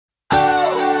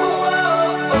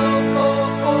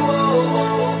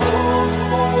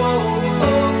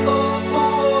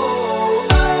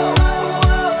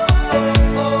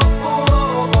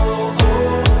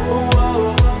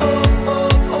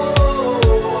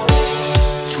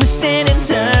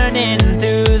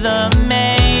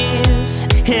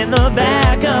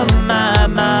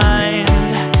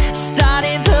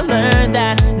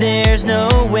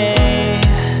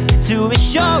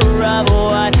sure of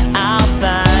what I'll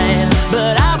find,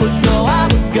 but I would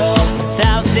go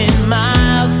 1,000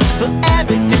 miles for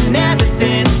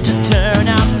everything to turn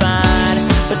out fine.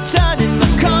 But turning the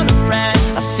corner and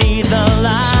I see the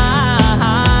light.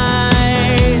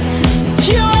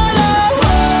 You are the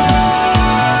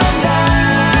one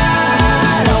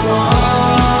that I want.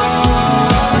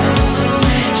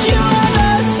 You are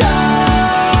the sun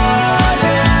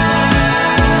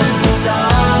and the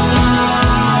stars.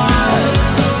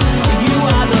 You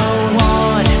are the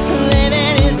one.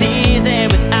 Living is easy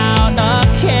without a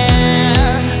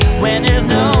care, when there's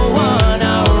no one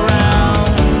around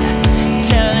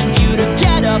telling you to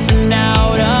get up and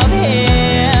out of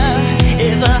here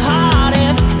is the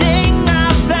hardest thing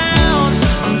I've found.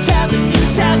 I'm telling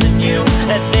you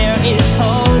that there is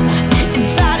hope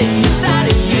inside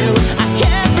of you. I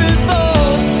can't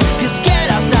revolt, 'cause get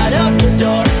outside of your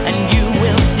door and you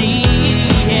will see.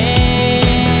 Yeah.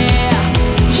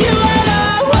 You are the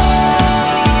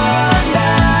one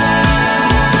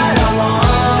that I want.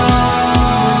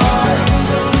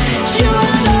 You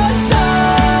are the sun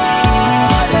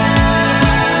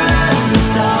and the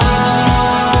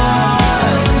stars.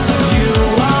 You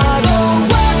are the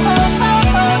one.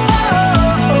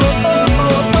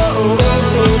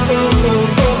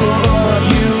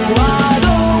 You are the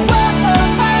one.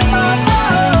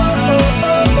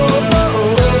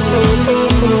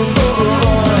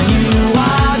 You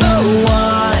are the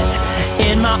one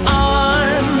in my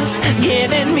arms,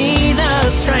 giving me the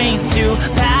strength to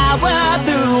power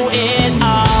through it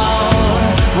all.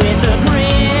 With a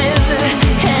grin,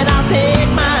 and I'll take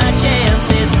my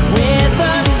chances with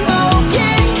a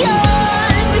smoking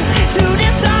gun to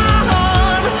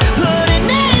disarm, put an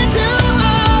end to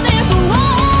all this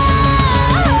war.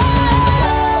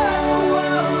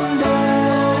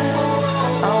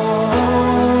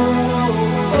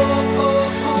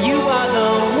 You are the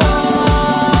one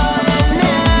that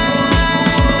I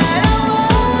want.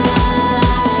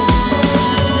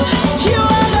 You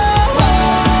are the one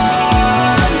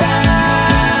that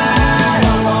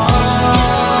I want. You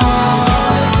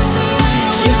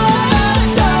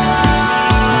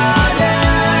are the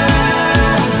sun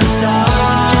and the stars.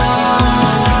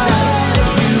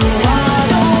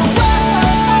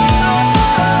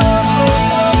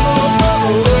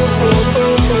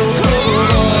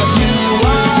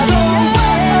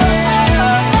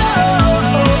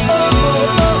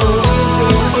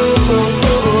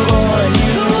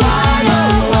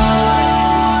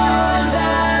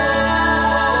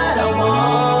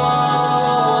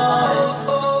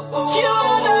 You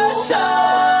are the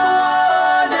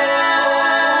sun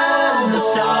and the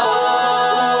stars.